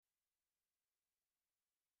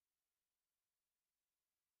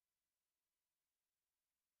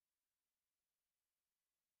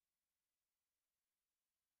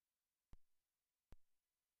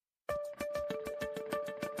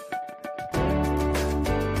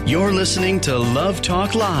You're listening to Love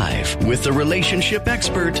Talk Live with the relationship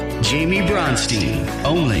expert, Jamie Bronstein,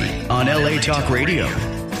 only on LA Talk Radio.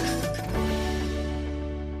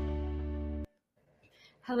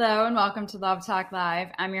 Hello and welcome to Love Talk Live.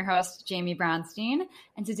 I'm your host, Jamie Bronstein,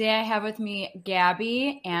 and today I have with me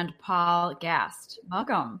Gabby and Paul Gast.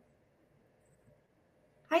 Welcome.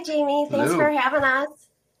 Hi, Jamie. Thanks for having us.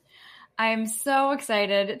 I'm so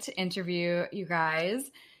excited to interview you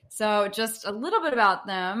guys. So just a little bit about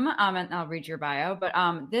them, and I'll read your bio, but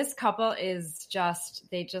this couple is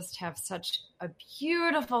they just have such a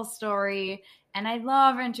beautiful story, and I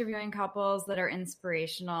love interviewing couples that are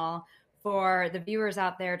inspirational for the viewers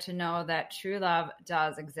out there to know that true love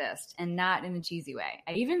does exist, and not in a cheesy way.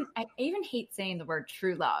 I even hate saying the word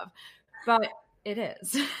true love, but it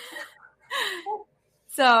is.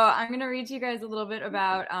 So I'm going to read to you guys a little bit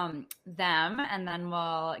about them, and then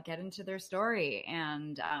we'll get into their story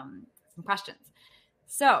and some questions.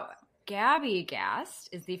 So Gabby Gast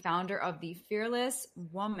is the founder of the Fearless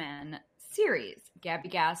Woman series. Gabby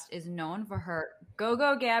Gast is known for her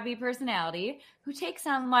go-go Gabby personality, who takes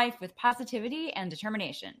on life with positivity and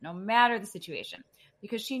determination, no matter the situation,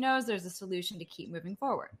 because she knows there's a solution to keep moving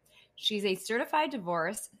forward. She's a certified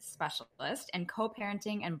divorce specialist and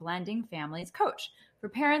co-parenting and blending families coach for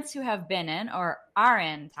parents who have been in or are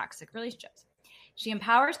in toxic relationships. She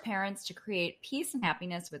empowers parents to create peace and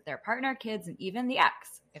happiness with their partner, kids, and even the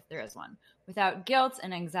ex, if there is one, without guilt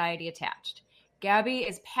and anxiety attached. Gabby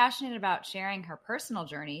is passionate about sharing her personal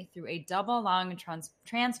journey through a double lung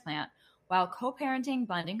transplant while co-parenting,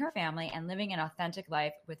 blending her family, and living an authentic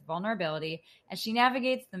life with vulnerability as she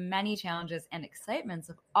navigates the many challenges and excitements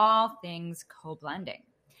of all things co-blending.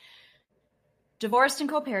 Divorced and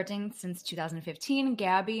co-parenting since 2015,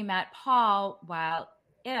 Gabby met Paul while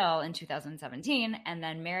ill in 2017 and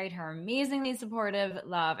then married her amazingly supportive,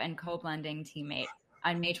 love, and co-blending teammate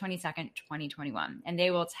on May 22nd, 2021. And they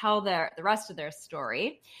will tell the rest of their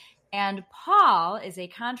story. And Paul is a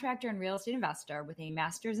contractor and real estate investor with a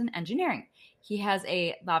master's in engineering. He has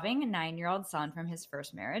a loving 9-year-old son from his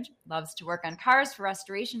first marriage, loves to work on cars for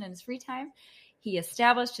restoration in his free time. He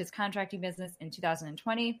established his contracting business in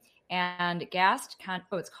 2020 and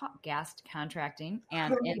it's called Gast Contracting.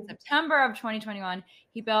 And in September of 2021,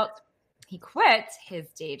 he quit his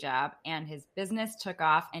day job and his business took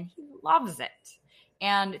off and he loves it.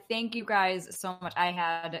 And thank you guys so much. I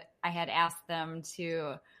had asked them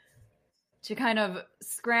to kind of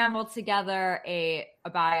scramble together a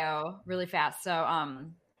bio really fast. So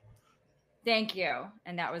thank you.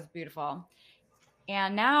 And that was beautiful.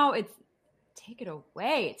 And now take it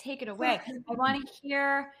away.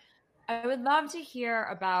 I would love to hear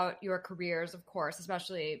about your careers, of course,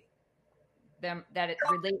 especially them that it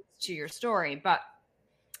relates to your story. But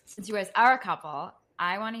since you guys are a couple,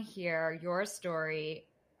 I want to hear your story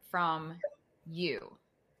from you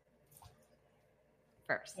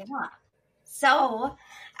first. Yeah. So,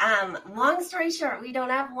 long story short, we don't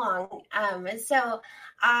have long. So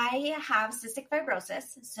I have cystic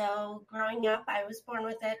fibrosis. So growing up, I was born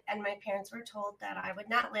with it, and my parents were told that I would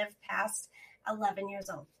not live past 11 years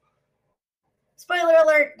old. Spoiler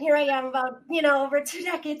alert, here I am about, over 2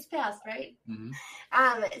 decades past, right?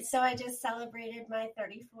 Mm-hmm. So I just celebrated my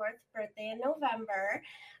 34th birthday in November,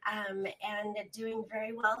 and doing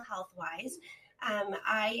very well health-wise.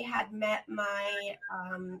 I had met my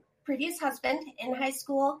previous husband in high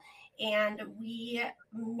school, and we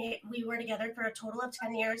were together for a total of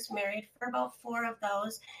 10 years, married for about 4 of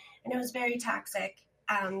those, and it was very toxic.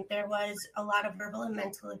 There was a lot of verbal and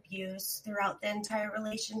mental abuse throughout the entire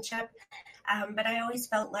relationship, but I always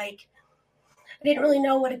felt like I didn't really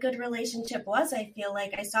know what a good relationship was. I feel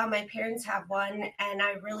like I saw my parents have one, and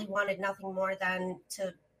I really wanted nothing more than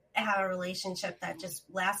to have a relationship that just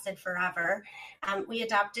lasted forever. We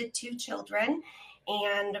adopted 2 children.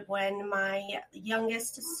 And when my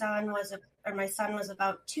son was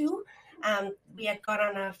about 2, we had gone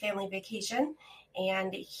on a family vacation,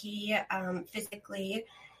 and he physically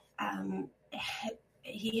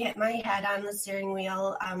he hit my head on the steering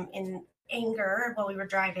wheel in anger while we were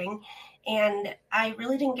driving, and I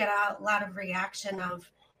really didn't get a lot of reaction of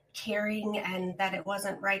caring and that it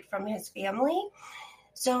wasn't right from his family.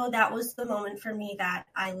 So that was the moment for me that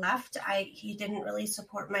I left. He didn't really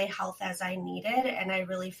support my health as I needed, and I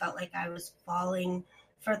really felt like I was falling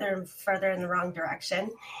further and further in the wrong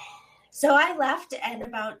direction. So I left, and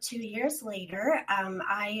about 2 years later,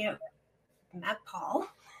 I met Paul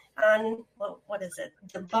on, what is it,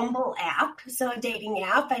 the Bumble app, so a dating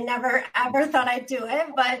app. I never, ever thought I'd do it,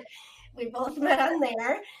 but we both met on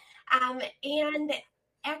there. And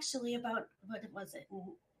actually about, what was it,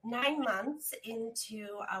 9 months into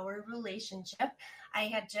our relationship. I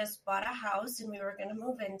had just bought a house and we were going to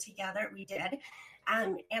move in together. We did.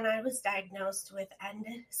 And I was diagnosed with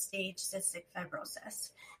end-stage cystic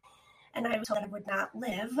fibrosis. And I was told I would not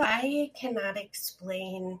live. I cannot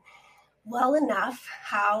explain well enough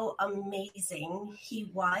how amazing he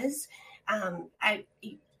was.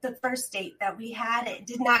 The first date that we had, it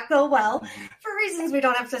did not go well for reasons we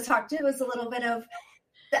don't have to talk to. It was a little bit of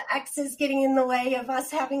the exes getting in the way of us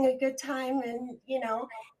having a good time, and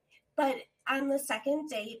but on the second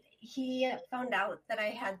date, he found out that I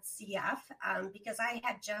had CF because I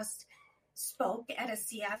had just spoke at a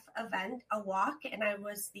CF event, a walk, and I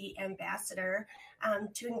was the ambassador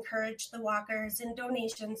to encourage the walkers and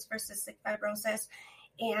donations for cystic fibrosis.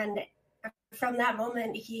 And from that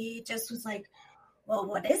moment, he just was like, well,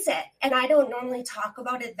 what is it? And I don't normally talk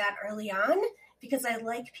about it that early on because I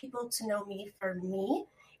like people to know me for me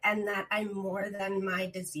and that I'm more than my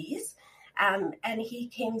disease. And he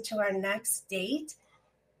came to our next date.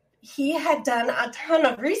 He had done a ton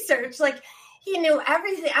of research. Like, he knew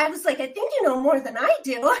everything. I was like, I think you know more than I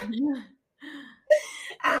do.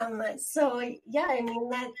 So, yeah, I mean,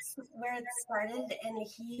 that's where it started. And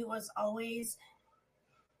he's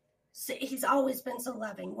always been so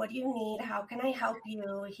loving. What do you need? How can I help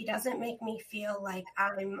you? He doesn't make me feel like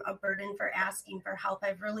I'm a burden for asking for help.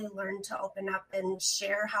 I've really learned to open up and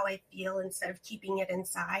share how I feel instead of keeping it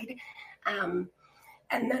inside.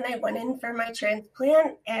 And then I went in for my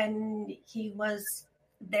transplant, and he was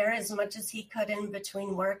there as much as he could in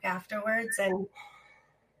between work afterwards. And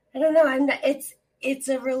I don't know, it's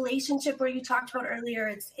a relationship where you talked about earlier.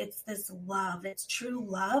 It's this love, it's true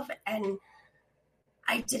love. And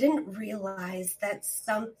I didn't realize that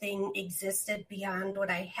something existed beyond what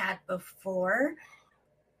I had before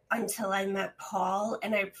until I met Paul,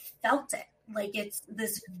 and I felt it. Like, it's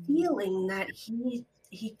this feeling that he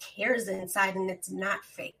cares inside, and it's not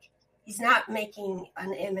fake. He's not making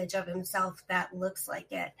an image of himself that looks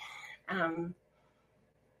like it.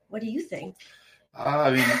 What do you think? I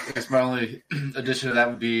mean, I guess my only addition to that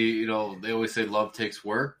would be, they always say love takes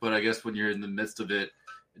work, but I guess when you're in the midst of it,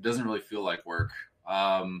 it doesn't really feel like work.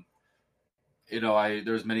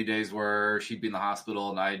 There's many days where she'd be in the hospital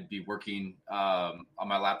and I'd be working on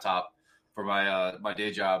my laptop for my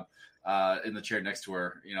day job in the chair next to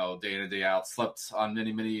her, day in and day out. Slept on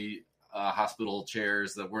many hospital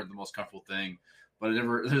chairs that weren't the most comfortable thing, but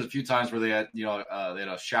there's a few times where they had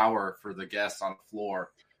a shower for the guests on the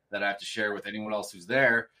floor that I have to share with anyone else who's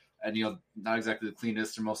there, and not exactly the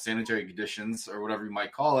cleanest or most sanitary conditions or whatever you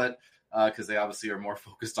might call it. Because they obviously are more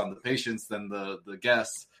focused on the patients than the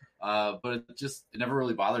guests. But it never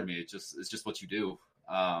really bothered me. It's just what you do.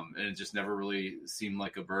 And it just never really seemed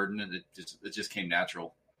like a burden. And it just came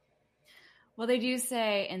natural. Well, they do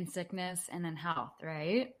say in sickness and in health,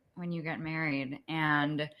 right? When you get married.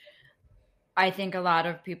 And I think a lot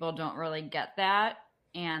of people don't really get that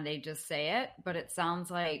and they just say it. But it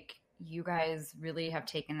sounds like you guys really have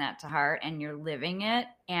taken that to heart and you're living it.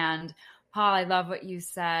 And Paul, I love what you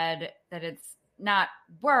said, that it's not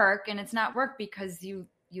work, and it's not work because you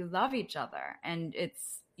love each other, and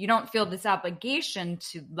you don't feel this obligation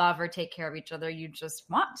to love or take care of each other. You just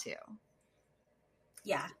want to.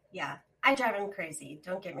 Yeah. I drive him crazy.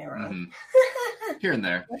 Don't get me wrong. Mm-hmm. Here and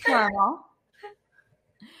there. It's normal.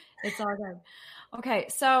 It's all good. Okay,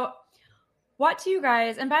 so what do you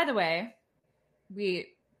guys? And by the way, we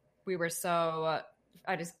were so.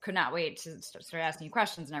 I just could not wait to start asking you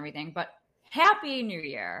questions and everything, but Happy New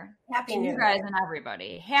Year. Happy New Year. You guys and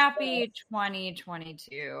everybody. Happy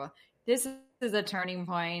 2022. This is a turning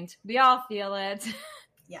point. We all feel it.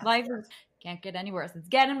 Yeah. Life can't get any worse. It's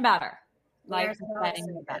getting better. Life is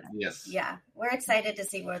getting better. Yes. Yeah. We're excited to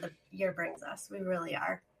see where the year brings us. We really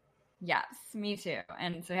are. Yes, me too.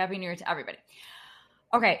 And so Happy New Year to everybody.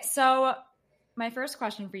 Okay, so my first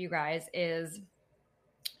question for you guys is,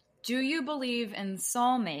 do you believe in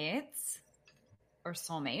soulmates or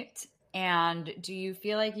soulmate? And do you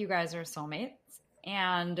feel like you guys are soulmates?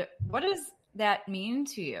 And what does that mean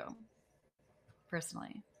to you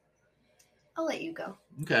personally? I'll let you go.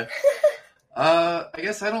 Okay. I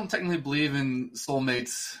guess I don't technically believe in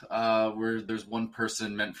soulmates where there's one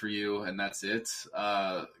person meant for you and that's it.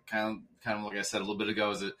 Kind of like I said a little bit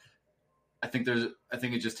ago, I think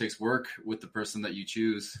it just takes work with the person that you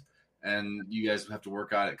choose. And you guys have to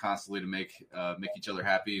work on it constantly to make each other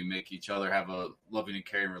happy and make each other have a loving and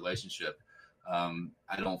caring relationship.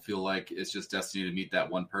 I don't feel like it's just destiny to meet that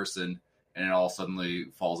one person and it all suddenly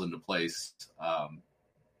falls into place.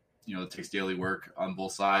 It takes daily work on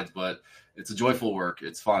both sides, but it's a joyful work.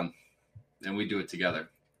 It's fun, and we do it together.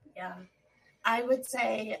 Yeah, I would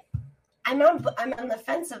say I'm on the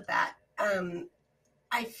fence of that.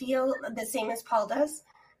 I feel the same as Paul does.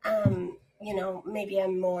 Maybe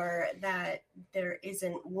I'm more that there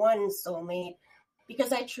isn't one soulmate,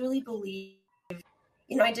 because I truly believe,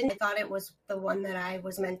 I thought it was the one that I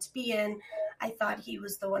was meant to be in. I thought he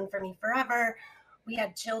was the one for me forever. We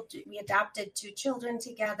had children, we adopted 2 children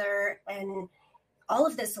together, and all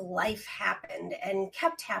of this life happened and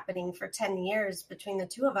kept happening for 10 years between the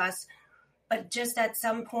 2 of us. But just at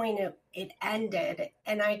some point it ended.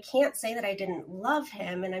 And I can't say that I didn't love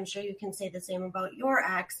him. And I'm sure you can say the same about your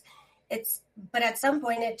ex. But at some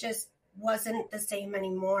point it just wasn't the same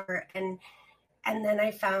anymore. And then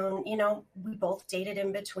I found, we both dated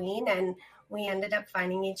in between, and we ended up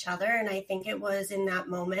finding each other. And I think it was in that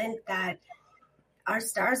moment that our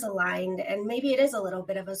stars aligned. And maybe it is a little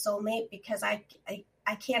bit of a soulmate, because I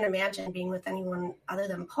can't imagine being with anyone other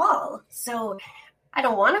than Paul. So I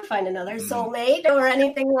don't want to find another soulmate or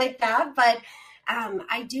anything like that. But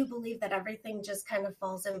I do believe that everything just kind of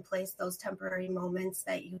falls in place, those temporary moments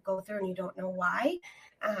that you go through and you don't know why.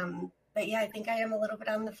 But yeah, I think I am a little bit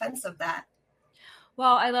on the fence of that.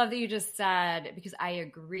 Well, I love that you just said, because I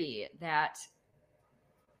agree that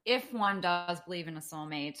if one does believe in a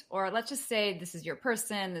soulmate, or let's just say this is your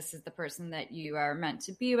person, this is the person that you are meant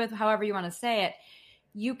to be with, however you want to say it,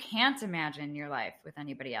 you can't imagine your life with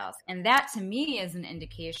anybody else. And that to me is an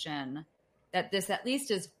indication that this at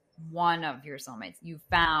least is one of your soulmates. You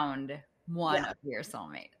found one of your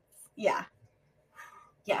soulmates. Yeah.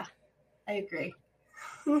 Yeah, I agree.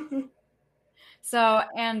 So,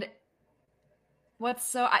 and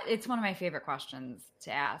it's one of my favorite questions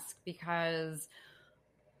to ask, because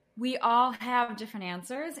we all have different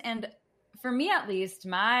answers. And for me, at least,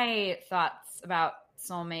 my thoughts about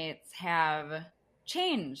soulmates have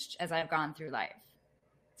changed as I've gone through life.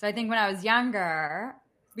 So I think when I was younger,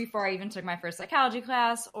 before I even took my first psychology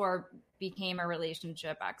class or became a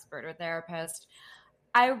relationship expert or therapist,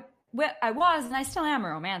 I was, and I still am, a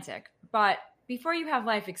romantic. But before you have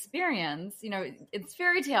life experience, it's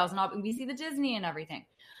fairy tales and all, we see the Disney and everything.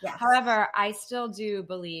 Yes. However, I still do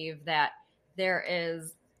believe that there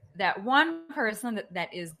is that one person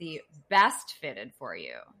that is the best fitted for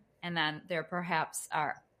you. And then there perhaps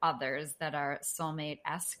are others that are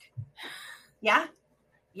soulmate-esque. Yeah.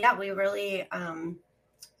 Yeah, we really,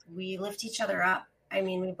 we lift each other up. I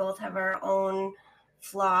mean, we both have our own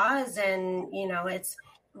flaws, and, it's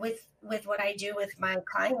with what I do with my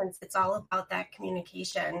clients, it's all about that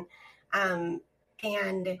communication. And,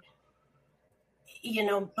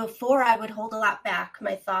 before I would hold a lot back,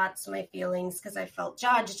 my thoughts, my feelings, because I felt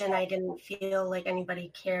judged and I didn't feel like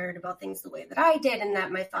anybody cared about things the way that I did, and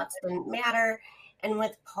that my thoughts didn't matter. And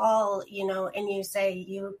with Paul, and you say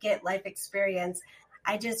you get life experience,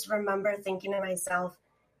 I just remember thinking to myself,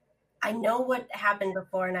 I know what happened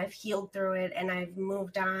before, and I've healed through it, and I've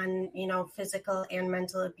moved on, physical and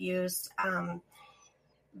mental abuse.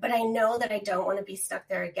 But I know that I don't want to be stuck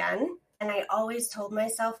there again. And I always told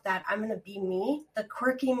myself that I'm going to be me, the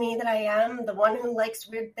quirky me that I am, the one who likes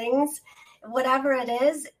weird things, whatever it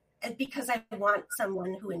is, because I want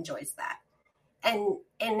someone who enjoys that. And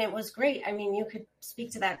it was great. I mean, you could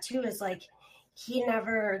speak to that too, is like, he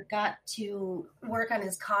never got to work on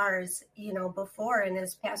his cars, before in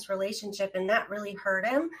his past relationship. And that really hurt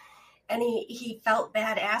him. And he felt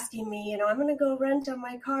bad asking me, I'm going to go rent on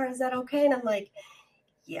my car. Is that okay? And I'm like,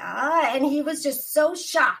 yeah. And he was just so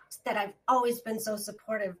shocked that I've always been so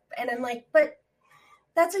supportive. And I'm like, but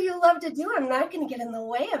that's what you love to do. I'm not going to get in the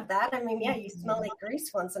way of that. I mean, yeah, you smell like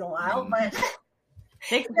grease once in a while, but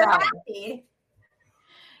you're happy.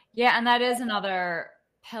 Yeah. And that is another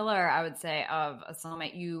pillar, I would say, of a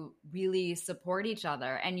soulmate. You really support each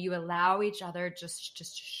other, and you allow each other just to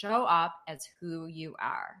show up as who you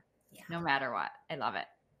are, no matter what. I love it.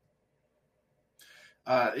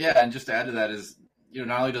 And just to add to that is,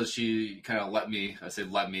 not only does she kind of let me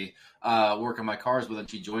work on my cars, but then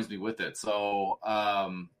she joins me with it. So,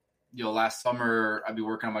 last summer I'd be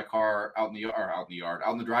working on my car out in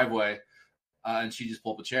the driveway. And she just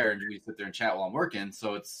pull up a chair and we sit there and chat while I'm working.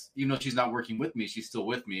 So it's, even though she's not working with me, she's still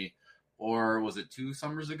with me. Or was it 2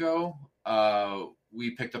 summers ago?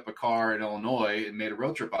 We picked up a car in Illinois and made a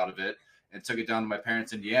road trip out of it and took it down to my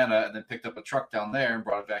parents' Indiana, and then picked up a truck down there and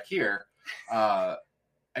brought it back here.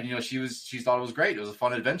 And she thought it was great. It was a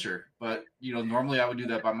fun adventure. But normally I would do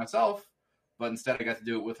that by myself, but instead I got to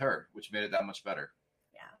do it with her, which made it that much better.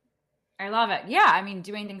 Yeah, I love it. Yeah, I mean,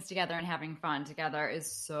 doing things together and having fun together is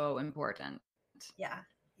so important. Yeah.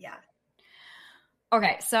 Yeah.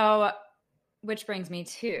 Okay. So, which brings me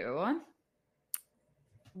to,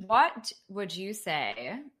 what would you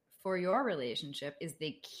say for your relationship is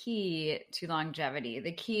the key to longevity,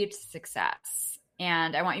 the key to success?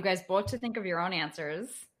 And I want you guys both to think of your own answers.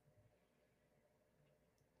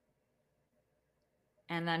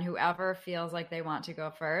 And then whoever feels like they want to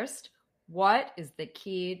go first, what is the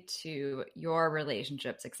key to your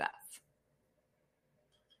relationship success?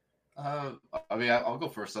 I'll go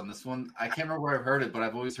first on this one. I can't remember where I've heard it, but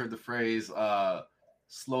I've always heard the phrase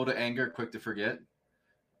slow to anger, quick to forget.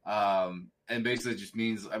 And basically it just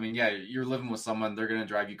means, you're living with someone, they're going to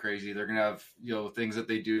drive you crazy. They're going to have, things that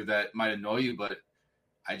they do that might annoy you, but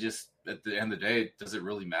at the end of the day, does it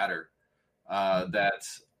really matter?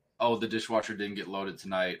 The dishwasher didn't get loaded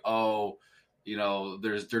tonight.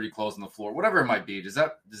 There's dirty clothes on the floor, whatever it might be. Does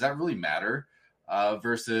that really matter?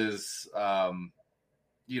 Versus, when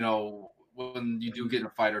you do get in a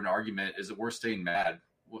fight or an argument, is it worth staying mad,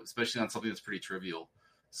 especially on something that's pretty trivial?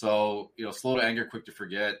 So, slow to anger, quick to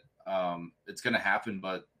forget. It's going to happen,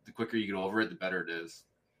 but the quicker you get over it, the better it is.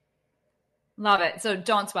 Love it. So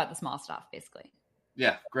don't sweat the small stuff, basically.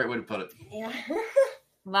 Yeah, great way to put it. Yeah.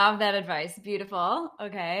 Love that advice. Beautiful.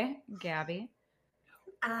 Okay, Gabby.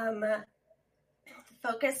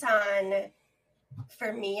 Focus on,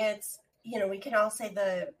 for me, it's, we can all say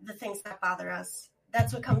the things that bother us.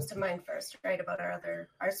 That's what comes to mind first, right? About our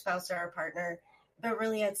spouse or our partner. But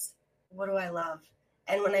really it's, what do I love?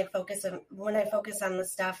 And when I focus on the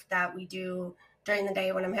stuff that we do during the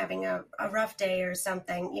day, when I'm having a rough day or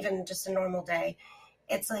something, even just a normal day,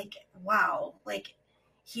 it's like, wow, like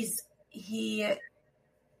he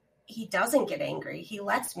doesn't get angry. He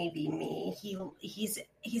lets me be me.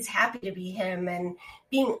 He's happy to be him, and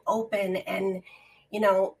being open and,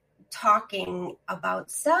 talking about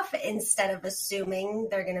stuff instead of assuming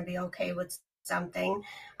they're going to be okay with something.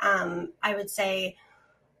 I would say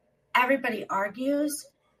everybody argues,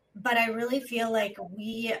 but I really feel like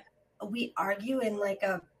we argue in like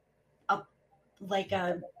a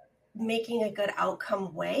making a good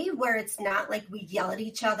outcome way, where it's not like we yell at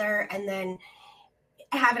each other and then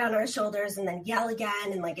have it on our shoulders and then yell again,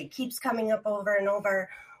 and like it keeps coming up over and over.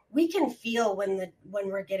 We can feel when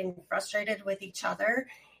we're getting frustrated with each other,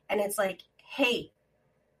 and it's like, hey,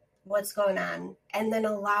 what's going on? And then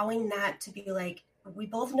allowing that to be like, we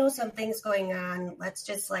both know something's going on. Let's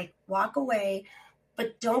just like walk away,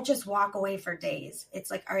 but don't just walk away for days.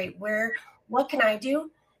 It's like, all right, what can I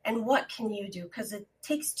do? And what can you do? Because it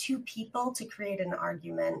takes two people to create an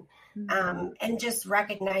argument. Mm-hmm. And just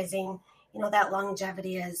recognizing, that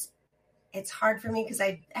longevity it's hard for me because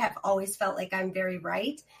I have always felt like I'm very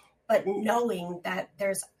right, but knowing that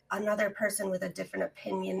there's another person with a different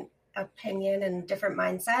opinion and different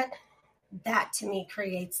mindset, that to me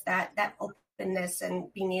creates that openness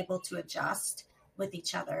and being able to adjust with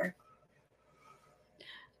each other.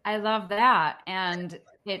 I love that. And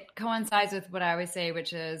it coincides with what I always say,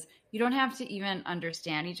 which is you don't have to even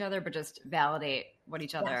understand each other, but just validate what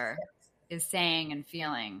each other is saying and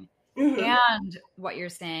feeling. Mm-hmm. And what you're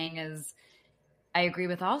saying is, I agree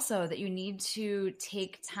with also that you need to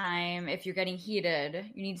take time. If you're getting heated,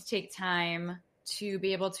 you need to take time to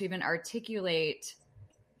be able to even articulate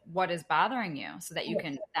what is bothering you so that you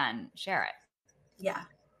can then share it. Yeah.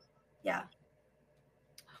 Yeah.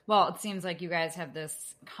 Well, it seems like you guys have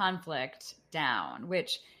this conflict down,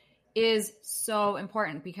 which is so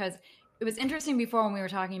important, because it was interesting before when we were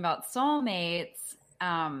talking about soulmates.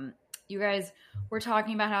 You guys were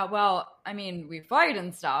talking about how, we fight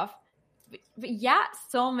and stuff, but yeah,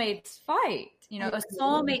 soulmates fight. A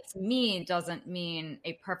soulmate to me doesn't mean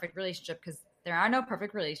a perfect relationship, because there are no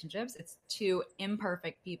perfect relationships. It's two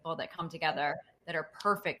imperfect people that come together that are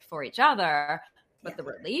perfect for each other, but the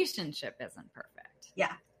relationship isn't perfect.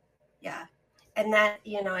 Yeah. Yeah. And that,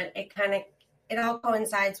 it all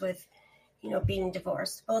coincides with, being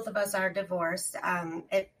divorced. Both of us are divorced.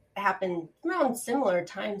 It happened around similar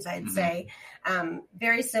times, I'd say.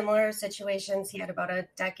 Very similar situations. He had about a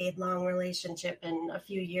decade-long relationship and a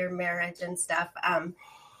few-year marriage and stuff.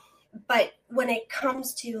 But when it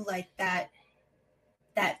comes to like that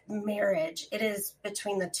marriage, it is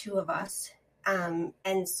between the two of us.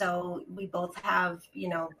 And so we both have,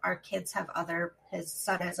 our kids have his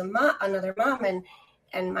son has another mom,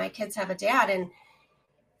 and my kids have a dad. And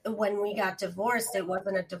when we got divorced, it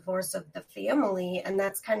wasn't a divorce of the family. And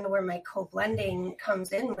that's kind of where my co-blending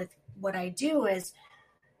comes in with what I do. Is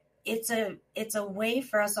it's a way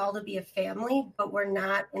for us all to be a family, but we're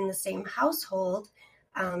not in the same household.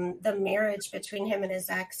 The marriage between him and his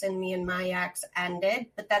ex and me and my ex ended,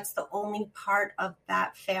 but that's the only part of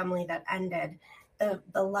that family that ended. The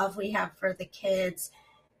love we have for the kids,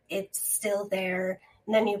 it's still there.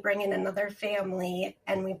 And then you bring in another family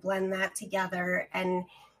and we blend that together, and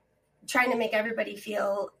trying to make everybody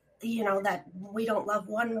feel that we don't love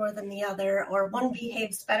one more than the other, or one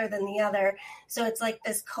behaves better than the other. So it's like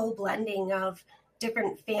this co-blending of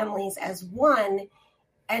different families as one.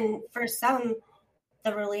 And for some,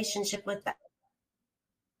 the relationship with the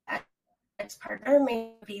ex-partner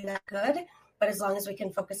may not be that good, but as long as we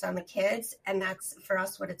can focus on the kids, and that's for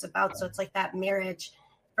us what it's about. So it's like that marriage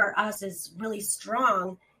for us is really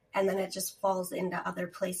strong, and then it just falls into other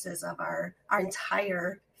places of our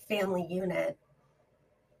entire family unit.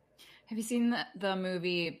 Have you seen the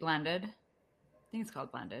movie Blended? I think it's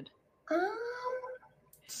called Blended.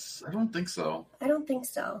 I don't think so. I don't think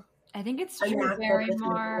so. I think it's Drew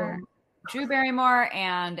Barrymore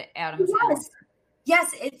and Adam Sandler.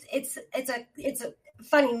 Yes, it's a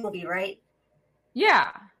funny movie, right?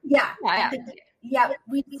 Yeah. Yeah,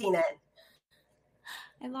 we've seen it.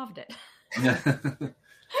 I loved it.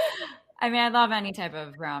 I mean, I love any type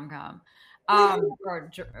of rom-com,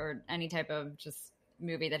 or any type of just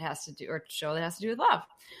movie that has to do, or show that has to do with love.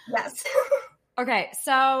 Yes. Okay,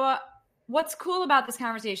 so what's cool about this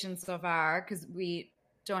conversation so far, because we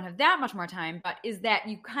don't have that much more time, but is that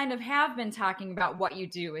you kind of have been talking about what you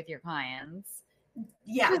do with your clients.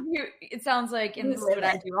 Yeah. It sounds like, and this is what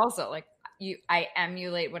I do also, like I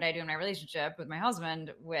emulate what I do in my relationship with my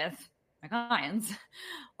husband with my clients,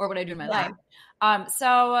 or what I do in my life.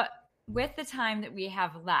 So with the time that we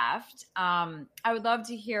have left, I would love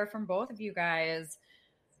to hear from both of you guys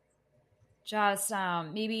just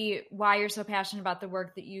maybe why you're so passionate about the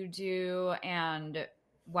work that you do, and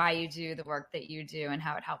why you do the work that you do, and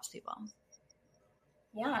how it helps people.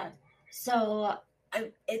 Yeah. So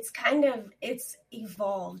it's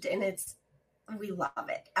evolved, and we love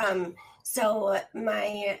it. So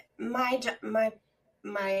my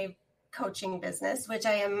coaching business, which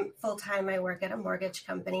I am full-time, I work at a mortgage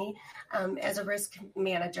company as a risk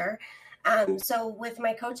manager. So with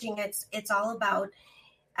my coaching, it's all about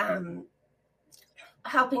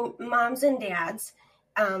helping moms and dads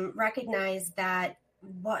recognize that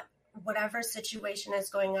whatever situation is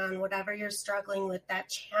going on, whatever you're struggling with, that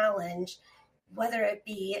challenge, whether it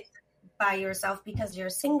be by yourself because you're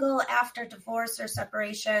single after divorce or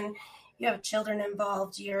separation, you have children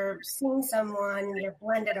involved, you're seeing someone, you're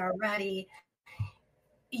blended already,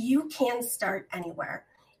 you can start anywhere.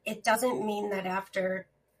 It doesn't mean that after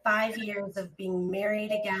 5 years of being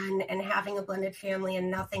married again and having a blended family and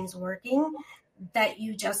nothing's working, that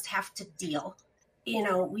you just have to deal.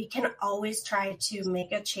 We can always try to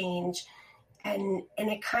make a change, and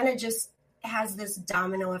it kind of just has this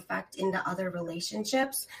domino effect into other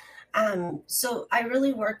relationships. So I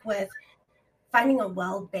really work with finding a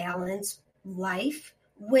well-balanced life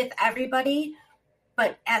with everybody,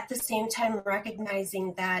 but at the same time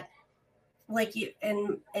recognizing that, like you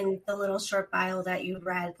in the little short bio that you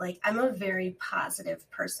read, like I'm a very positive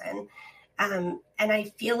person. And I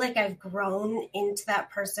feel like I've grown into that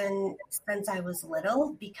person since I was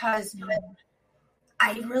little, because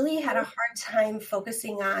I really had a hard time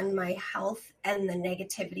focusing on my health and the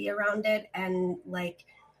negativity around it, and like,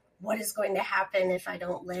 what is going to happen if I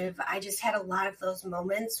don't live? I just had a lot of those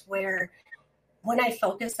moments where when I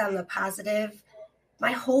focused on the positive,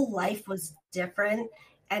 my whole life was different.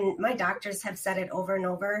 And my doctors have said it over and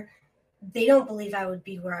over. They don't believe I would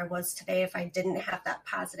be where I was today if I didn't have that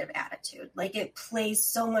positive attitude. Like, it plays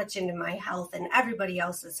so much into my health and everybody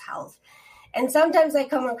else's health. And sometimes I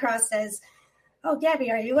come across as, oh,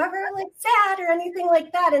 Gabby, are you ever like sad or anything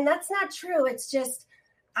like that? And that's not true. It's just,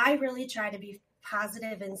 I really try to be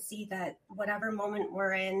positive and see that whatever moment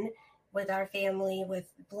we're in with our family,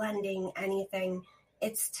 with blending anything,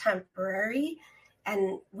 it's temporary.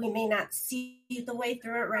 And we may not see the way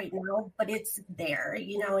through it right now, but it's there,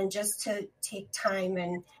 and just to take time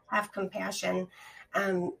and have compassion.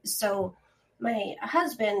 So my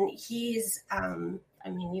husband, he's,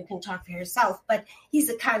 you can talk for yourself, but he's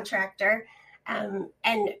a contractor. And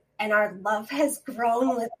our love has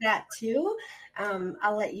grown with that too.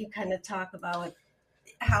 I'll let you kind of talk about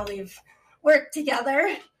how we've worked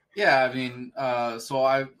together. Yeah, so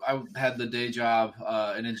I had the day job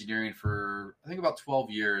in engineering for, I think, about 12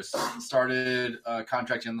 years. Started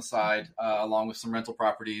contracting on the side along with some rental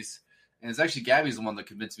properties. And it's actually Gabby's the one that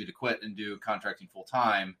convinced me to quit and do contracting full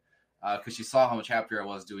time, because she saw how much happier I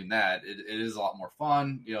was doing that. It is a lot more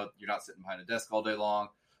fun. You're not sitting behind a desk all day long.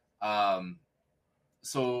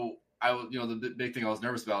 So the big thing I was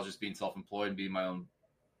nervous about was just being self-employed and being my own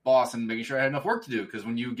boss and making sure I had enough work to do. Because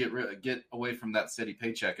when you get away from that steady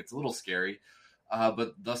paycheck, it's a little scary.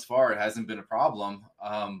 But thus far, it hasn't been a problem.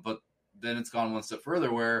 But then it's gone one step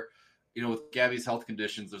further where, with Gabby's health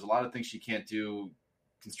conditions, there's a lot of things she can't do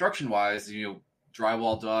construction-wise,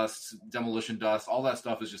 drywall dust, demolition dust, all that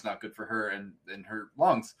stuff is just not good for her and her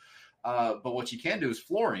lungs. But what she can do is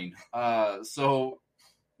flooring. So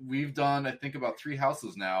we've done, I think, about 3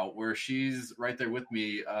 houses now where she's right there with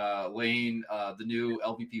me, laying the new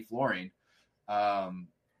LVP flooring,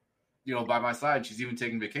 by my side. She's even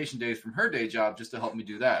taking vacation days from her day job just to help me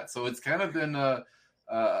do that. So it's kind of been a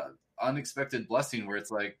unexpected blessing where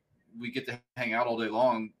it's like we get to hang out all day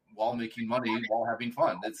long while making money, while having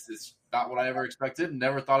fun. It's not what I ever expected and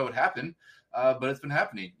never thought it would happen, but it's been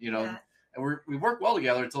happening, And we work well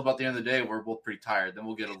together until about the end of the day. We're both pretty tired. Then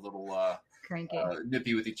we'll get a little cranky,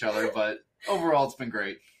 nippy with each other. But overall, it's been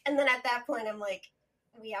great. And then at that point, I'm like,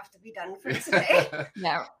 we have to be done for today.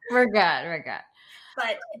 No, we're good.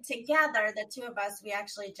 But together, the two of us, we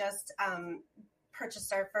actually just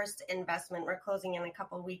purchased our first investment. We're closing in a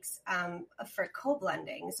couple of weeks for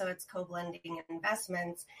co-blending. So it's co-blending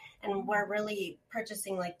investments. And we're really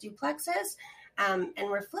purchasing like duplexes and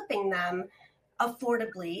we're flipping them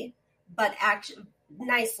affordably, but actually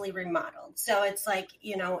nicely remodeled. So it's like,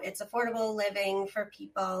 it's affordable living for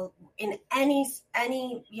people in any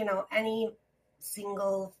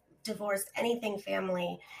single, divorced, anything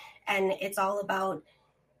family. And it's all about,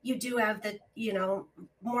 you do have the,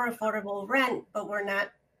 more affordable rent, but we're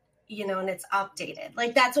not, and it's updated.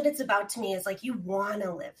 Like, that's what it's about to me, is like, you want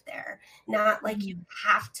to live there, not like you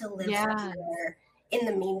have to live there in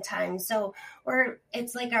the meantime. So we're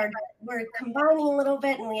combining a little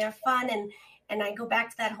bit and we have fun. And I go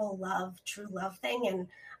back to that whole true love thing. And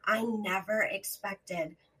I never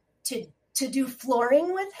expected to do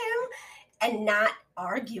flooring with him and not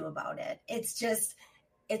argue about it. It's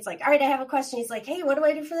like, all right, I have a question. He's like, hey, what do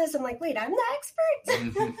I do for this? I'm like, wait, I'm the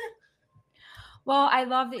expert. Well, I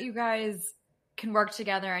love that you guys can work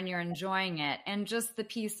together and you're enjoying it. And just the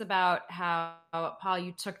piece about how, Paul,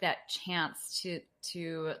 you took that chance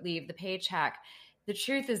to leave the paycheck. The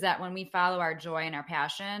truth is that when we follow our joy and our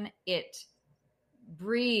passion, it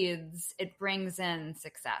brings in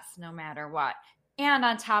success no matter what. And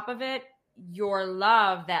on top of it, your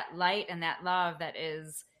love, that light and that love that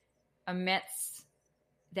is amidst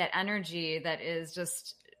that energy that is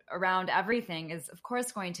just around everything is, of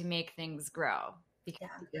course, going to make things grow because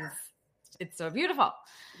it's so beautiful.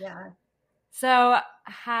 Yeah. So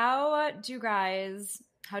how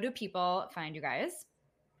do people find you guys?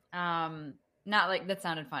 Not like that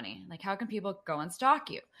sounded funny. Like, how can people go and stalk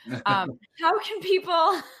you? How can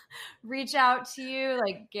people reach out to you?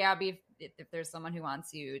 Like, Gabby, if there's someone who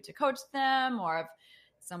wants you to coach them, or if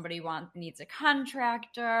somebody needs a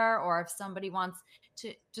contractor, or if somebody wants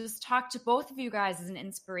to just talk to both of you guys as an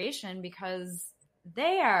inspiration because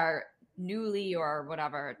they are newly or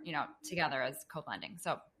whatever, together as co-blending.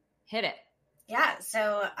 So hit it. Yeah.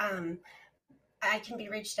 So I can be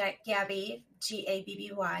reached at Gabby,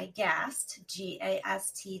 Gabby Gast,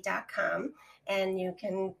 GAST.com. And you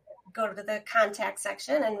can go to the contact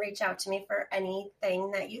section and reach out to me for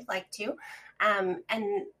anything that you'd like to. And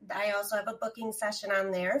I also have a booking session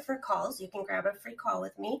on there for calls. You can grab a free call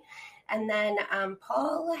with me. And then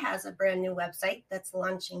Paul has a brand new website that's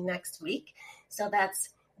launching next week. So that's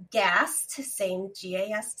Gast, same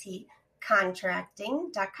GAST,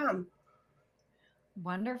 contracting.com.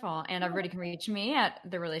 Wonderful. And everybody can reach me at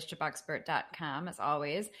therelationshipexpert.com as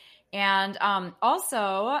always. And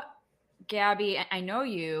also, Gabby, I know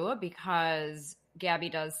you because Gabby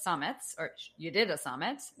does summits, or you did a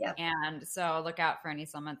summit. Yep. And so look out for any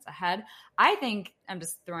summits ahead. I think, I'm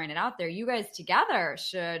just throwing it out there, you guys together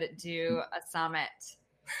should do a summit.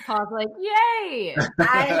 Paul's like, yay.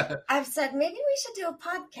 I've said maybe we should do a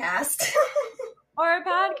podcast. Or a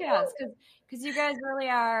podcast, because you guys really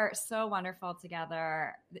are so wonderful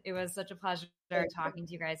together. It was such a pleasure talking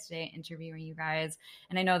to you guys today, interviewing you guys.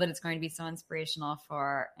 And I know that it's going to be so inspirational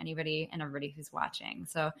for anybody and everybody who's watching.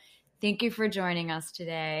 So thank you for joining us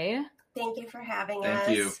today. Thank you for having us.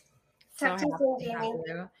 Thank you. Talk to you soon,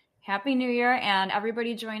 Jamie. Happy New Year. And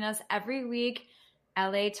everybody join us every week,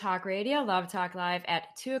 LA Talk Radio, Love Talk Live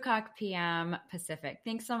at 2:00 p.m. Pacific.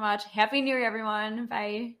 Thanks so much. Happy New Year, everyone.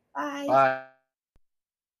 Bye. Bye. Bye.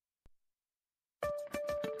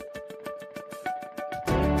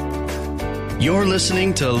 You're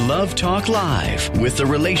listening to Love Talk Live with the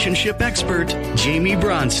relationship expert, Jamie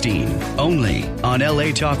Bronstein, only on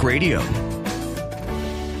LA Talk Radio.